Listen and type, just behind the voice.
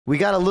We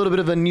got a little bit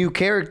of a new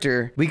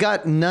character. We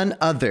got none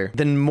other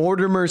than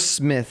Mortimer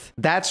Smith.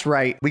 That's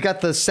right. We got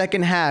the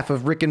second half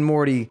of Rick and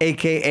Morty,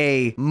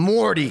 aka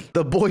Morty,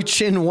 the boy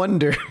chin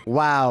wonder.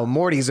 Wow,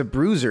 Morty's a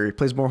bruiser. He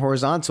plays more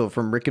horizontal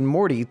from Rick and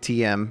Morty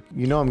TM.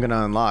 You know I'm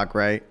gonna unlock,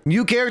 right?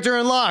 New character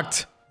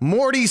unlocked,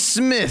 Morty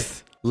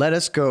Smith. Let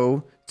us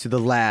go to the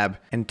lab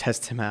and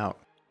test him out.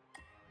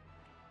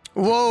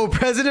 Whoa,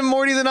 President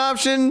Morty's an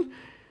option?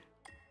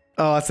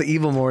 Oh, that's the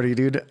evil Morty,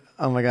 dude.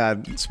 Oh my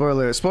god.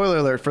 Spoiler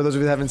alert for those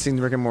of you that haven't seen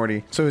Rick and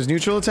Morty. So his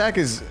neutral attack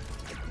is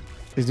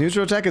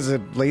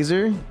a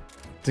laser?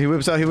 So he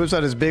whips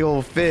out his big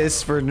old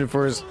fist for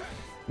his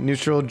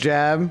neutral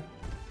jab.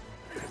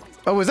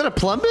 Oh, is that a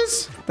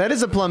plumbus? That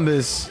is a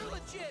plumbus.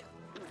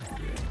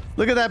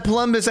 Look at that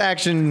plumbus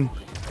action.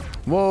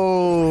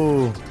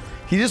 Whoa.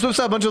 He just whips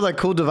out a bunch of like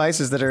cool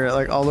devices that are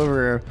like all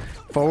over.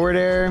 Forward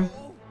air,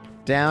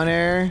 down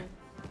air,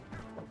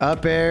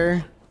 up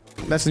air.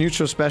 That's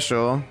neutral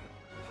special.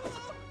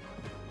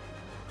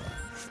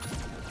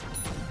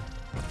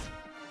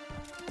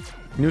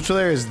 Neutral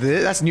air is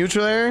this? That's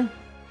neutral air?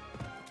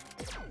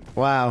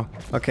 Wow.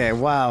 Okay,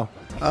 wow.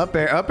 Up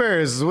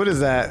air is, what is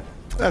that?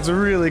 That's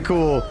really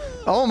cool.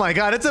 Oh my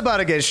god, it's about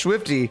to get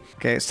schwifty.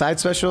 Okay, side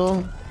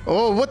special.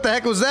 Oh, what the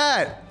heck was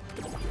that?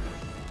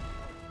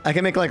 I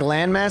can make like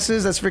land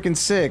masses? That's freaking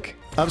sick.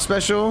 Up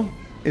special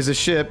is a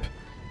ship.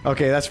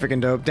 Okay, that's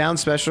freaking dope. Down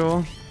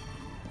special.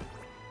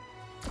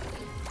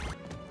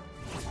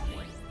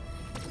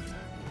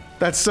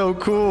 That's so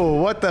cool.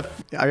 What the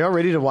f— Are y'all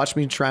ready to watch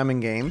me try him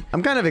in game?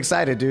 I'm kind of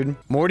excited, dude.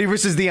 Morty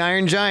versus the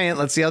Iron Giant.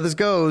 Let's see how this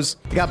goes.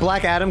 We got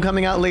Black Adam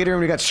coming out later, and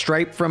we got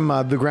Stripe from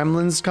the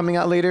Gremlins coming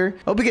out later.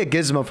 I hope we get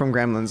Gizmo from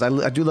Gremlins.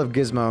 I do love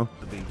Gizmo.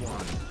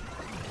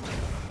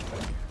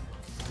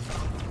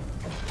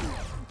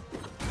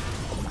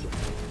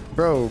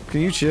 Bro,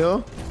 can you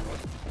chill?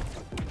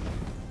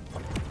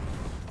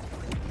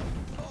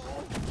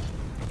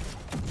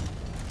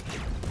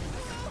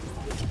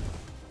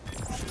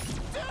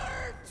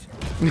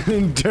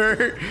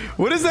 Dirt?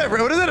 What is that?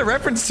 What is that a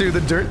reference to?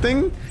 The dirt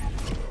thing?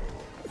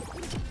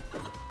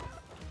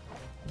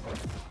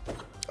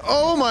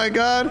 Oh my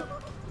god.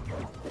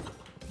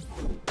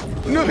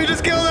 No, we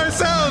just killed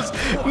ourselves.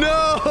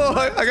 No,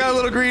 I got a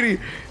little greedy.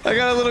 I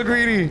got a little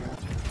greedy.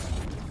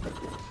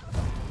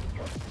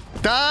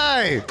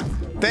 Die.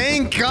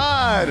 Thank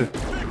God.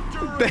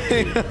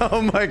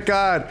 Oh my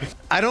god.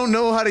 I don't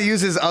know how to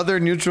use his other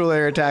neutral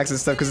air attacks and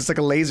stuff because it's like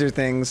a laser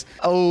things.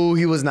 Oh,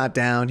 he was not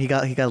down. He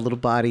got a little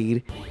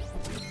bodied.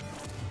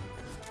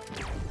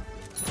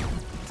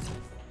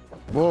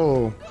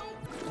 Whoa.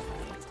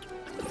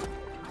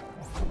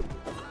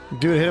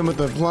 Dude, hit him with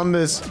the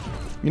plumbus.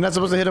 You're not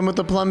supposed to hit him with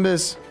the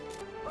plumbus.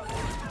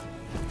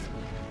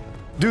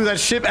 Dude, that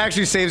ship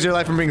actually saves your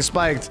life from being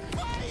spiked.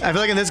 I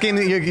feel like in this game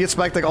you get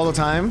spiked like all the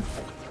time.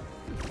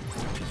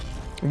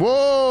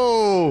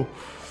 Whoa!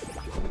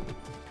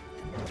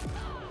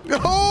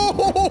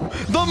 Oh!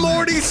 The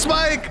Morty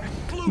spike!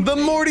 The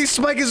Morty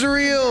spike is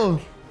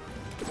real!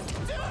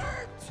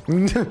 Dirt!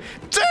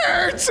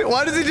 Dirt!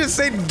 Why does he just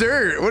say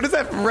dirt? What is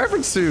that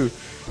reference to?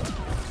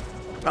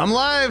 I'm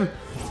live!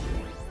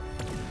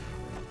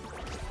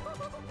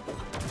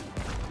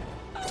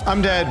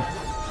 I'm dead.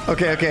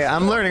 Okay, okay,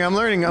 I'm learning how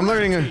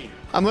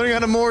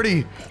to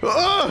Morty.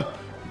 Ugh!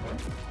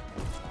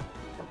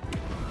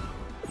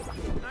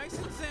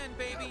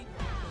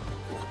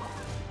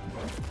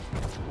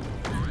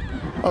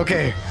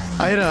 Okay,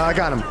 I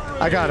got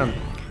him.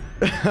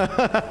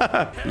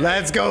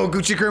 Let's go.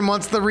 Gucci Cream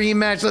wants the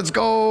rematch. Let's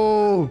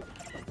go.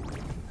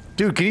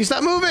 Dude, can you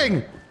stop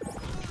moving?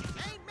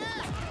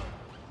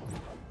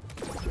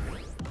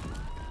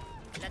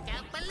 Look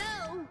out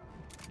below.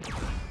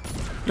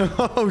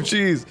 Oh,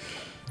 jeez.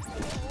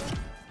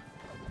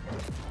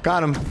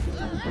 Got him.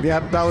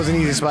 Yep, that was an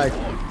easy spike.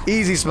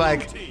 Easy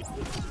spike.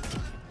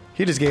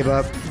 He just gave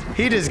up.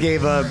 He just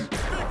gave up.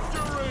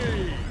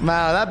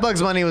 Wow, that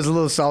Bugs Bunny was a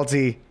little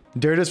salty.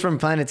 Dirt is from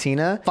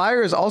Planetina.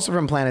 Fire is also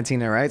from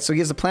Planetina, right? So he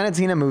has the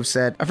Planetina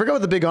moveset. I forgot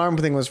what the big arm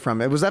thing was from.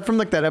 Was that from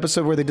like that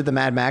episode where they did the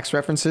Mad Max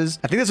references?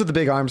 I think that's what the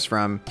big arm's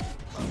from.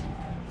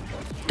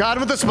 Got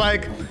him with the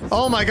spike.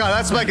 Oh my god,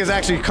 that spike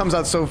actually comes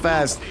out so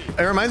fast.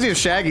 It reminds me of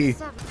Shaggy.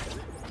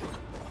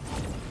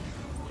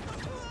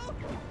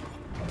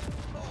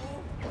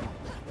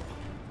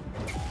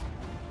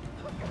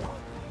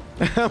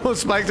 I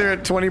almost spiked her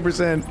at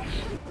 20%.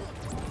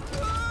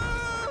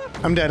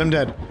 I'm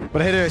dead.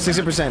 But I hit her at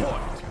 60%.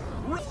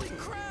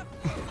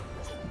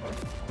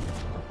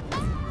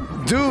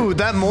 Dude,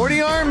 that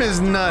Morty arm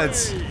is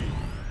nuts.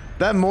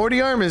 That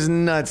Morty arm is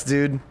nuts,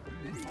 dude.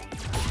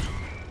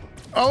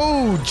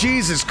 Oh,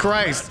 Jesus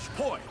Christ.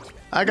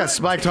 I got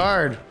spiked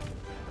hard.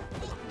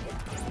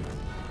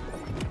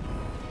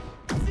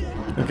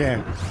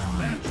 Okay.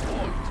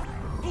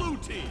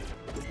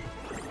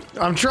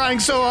 I'm trying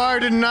so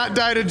hard to not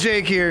die to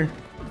Jake here.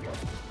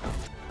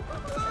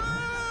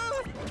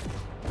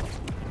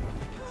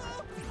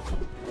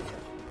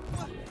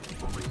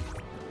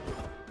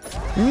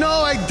 No,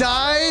 I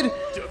died?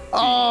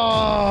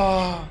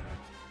 Oh.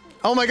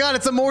 Oh my god,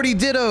 it's a Morty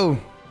Ditto.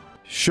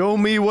 Show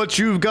me what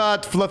you've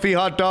got, Fluffy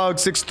Hot Dog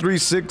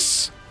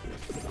 636.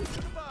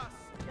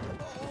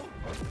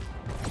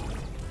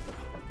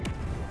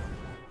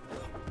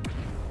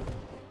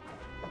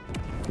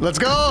 Let's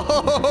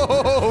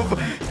go!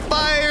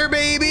 Fire,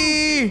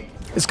 baby!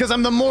 It's because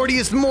I'm the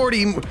Mortiest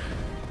Morty.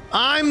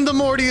 I'm the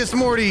Mortiest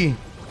Morty.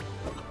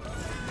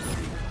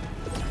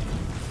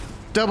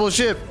 Double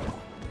ship.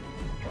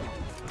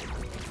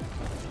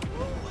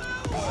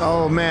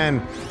 Oh,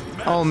 man.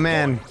 Oh,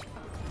 man.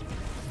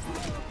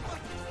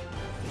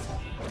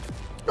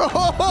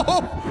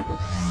 Oh!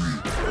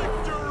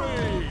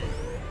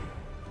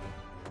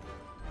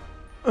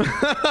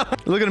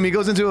 Look at him. He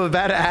goes into a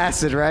vat of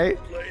acid, right?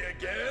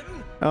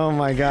 Oh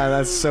my god,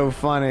 that's so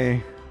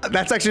funny.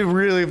 That's actually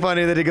really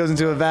funny that he goes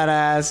into a vat of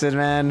acid,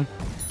 man.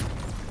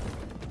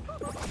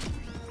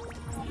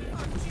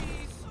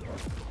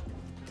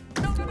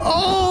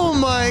 Oh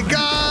my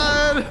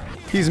god!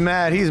 He's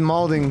mad. He's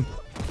malding.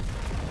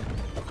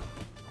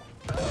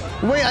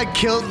 Wait, I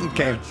killed...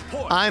 Okay.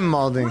 I'm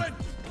malding.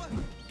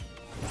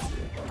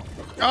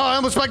 Oh, I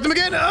almost spiked him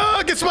again.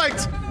 Oh, get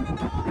spiked.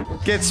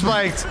 Get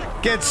spiked.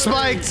 Get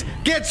spiked.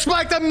 Get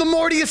spiked. I'm the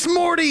Mortiest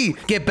Morty.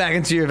 Get back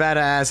into your vat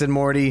of acid,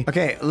 Morty.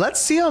 Okay, let's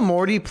see how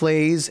Morty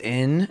plays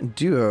in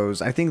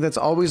duos. I think that's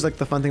always like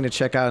the fun thing to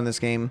check out in this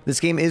game.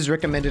 This game is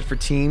recommended for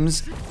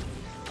teams.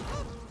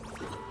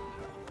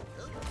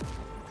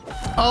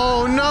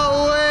 Oh,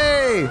 no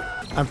way.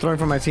 I'm throwing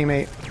for my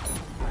teammate.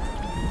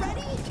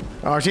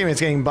 Oh, our teammate's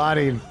getting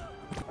bodied.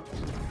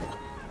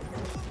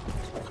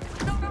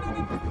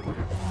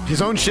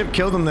 His own ship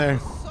killed him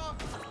there.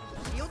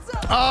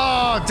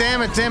 Oh,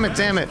 damn it, damn it,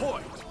 damn it.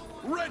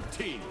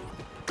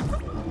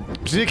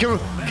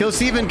 Kill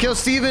Steven, kill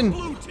Steven.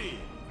 We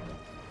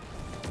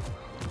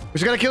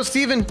just gotta kill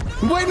Steven.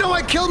 Wait, no,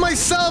 I killed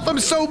myself. I'm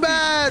so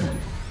bad.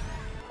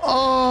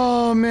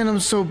 Oh, man,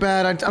 I'm so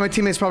bad. My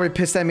teammate's probably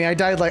pissed at me. I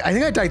died like, I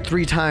think I died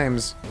 3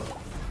 times.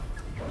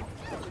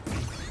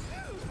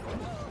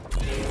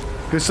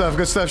 Good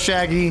stuff,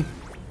 Shaggy.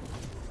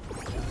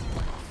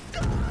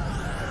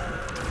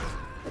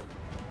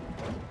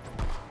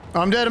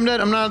 I'm dead, I'm dead.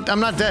 I'm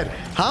not dead.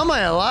 How am I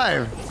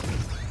alive?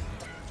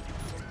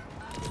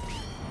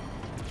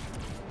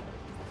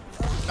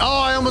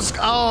 Oh, I almost,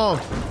 oh.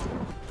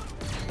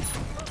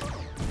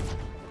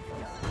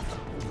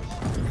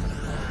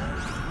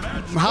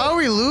 How are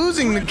we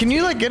losing? Can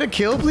you like get a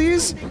kill,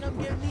 please?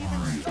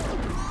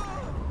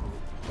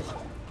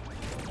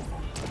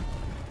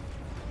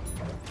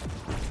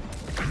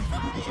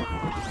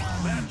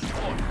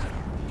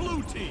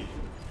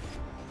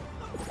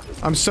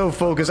 I'm so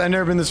focused. I've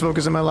never been this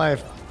focused in my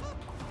life.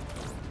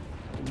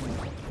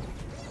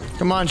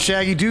 Come on,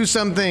 Shaggy, do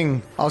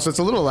something. Also, it's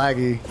a little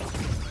laggy.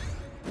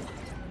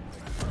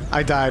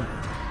 I died.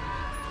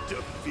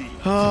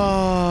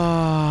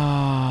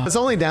 Oh. The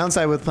only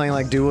downside with playing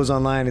like duos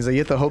online is that you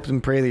have to hope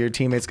and pray that your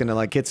teammate's gonna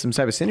like get some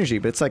type of synergy,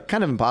 but it's like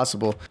kind of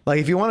impossible. Like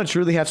if you want to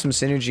truly have some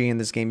synergy in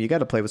this game, you got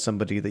to play with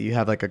somebody that you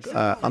have like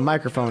a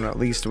microphone at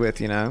least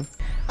with, you know?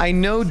 I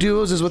know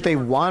duos is what they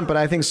want, but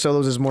I think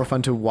solos is more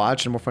fun to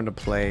watch and more fun to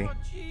play.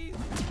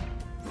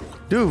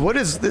 Dude, what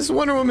is this?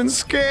 Wonder Woman's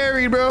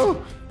scary,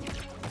 bro.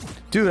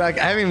 Dude, I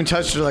haven't even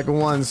touched her like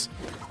once.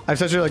 I've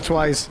touched her like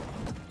twice.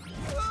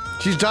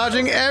 She's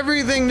dodging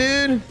everything,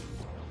 dude.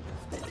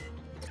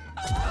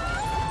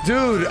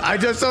 Dude, I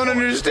just don't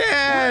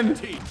understand.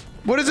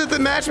 What is it, the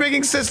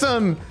matchmaking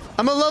system?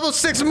 I'm a level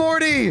 6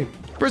 Morty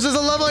versus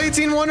a level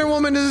 18 Wonder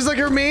Woman. This is like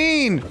her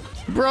main.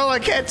 Bro, I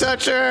can't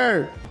touch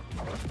her.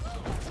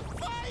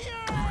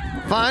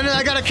 Fine,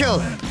 I got a kill.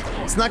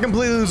 It's not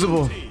completely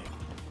losable.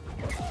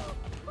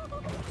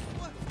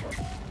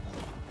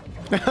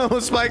 I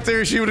almost spiked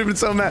her. She would have been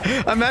so mad.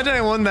 Imagine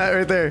I won that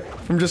right there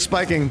from just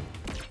spiking.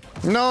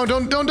 No,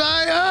 don't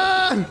die.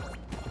 Ah!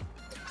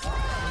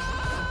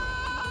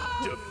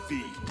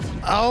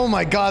 Oh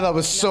my god, that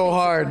was so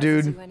hard,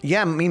 dude.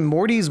 Yeah, I mean,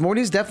 Morty's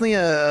definitely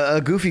a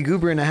goofy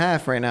goober and a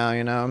half right now,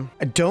 you know?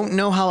 I don't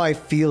know how I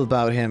feel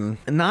about him.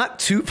 Not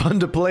too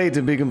fun to play,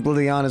 to be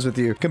completely honest with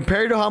you.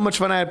 Compared to how much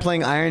fun I had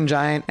playing Iron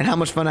Giant and how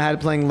much fun I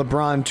had playing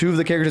LeBron, 2 of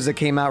the characters that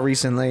came out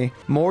recently,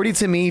 Morty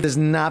to me does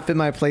not fit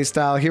my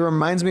playstyle. He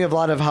reminds me a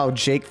lot of how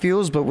Jake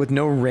feels, but with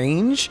no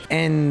range.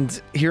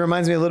 And he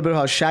reminds me a little bit of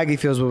how Shaggy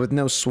feels, but with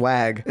no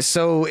swag.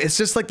 So it's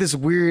just like this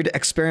weird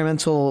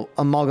experimental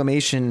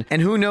amalgamation. And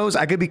who knows,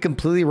 I could be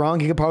completely wrong.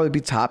 He could probably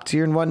be top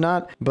tier and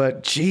whatnot,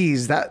 but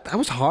geez, that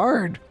was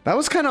hard. That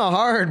was kind of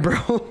hard,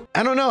 bro.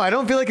 I don't know. I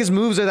don't feel like his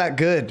moves are that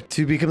good,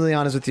 to be completely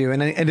honest with you.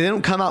 And they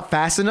don't come out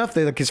fast enough.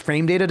 Like his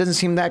frame data doesn't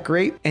seem that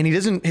great, and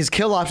his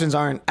kill options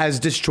aren't as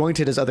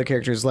disjointed as other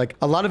characters. Like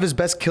a lot of his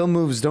best kill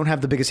moves don't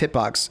have the biggest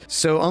hitbox.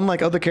 So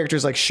unlike other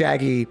characters like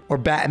Shaggy or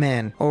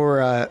Batman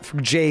or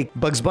Jake,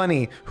 Bugs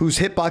Bunny, whose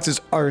hitboxes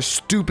are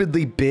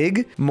stupidly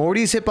big,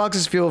 Morty's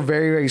hitboxes feel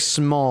very, very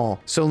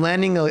small. So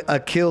landing a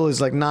kill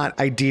is like not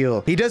ideal.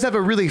 He does have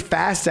a really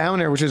fast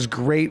down air, which is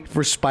great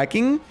for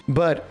spiking,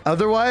 but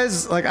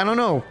otherwise, like, I don't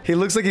know. He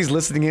looks like he's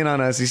listening in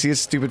on us. You see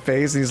his stupid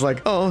face and he's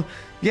like, oh,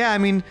 yeah, I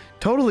mean,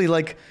 totally,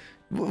 like,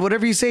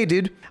 Whatever you say,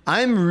 dude.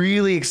 I'm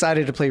really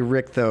excited to play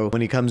Rick, though,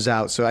 when he comes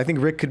out. So I think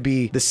Rick could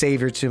be the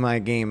savior to my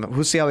game.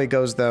 We'll see how it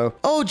goes, though.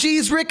 Oh,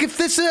 geez, Rick, if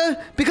this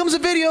becomes a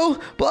video,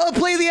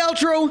 play the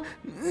outro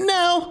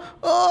now.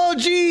 Oh,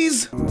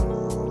 geez.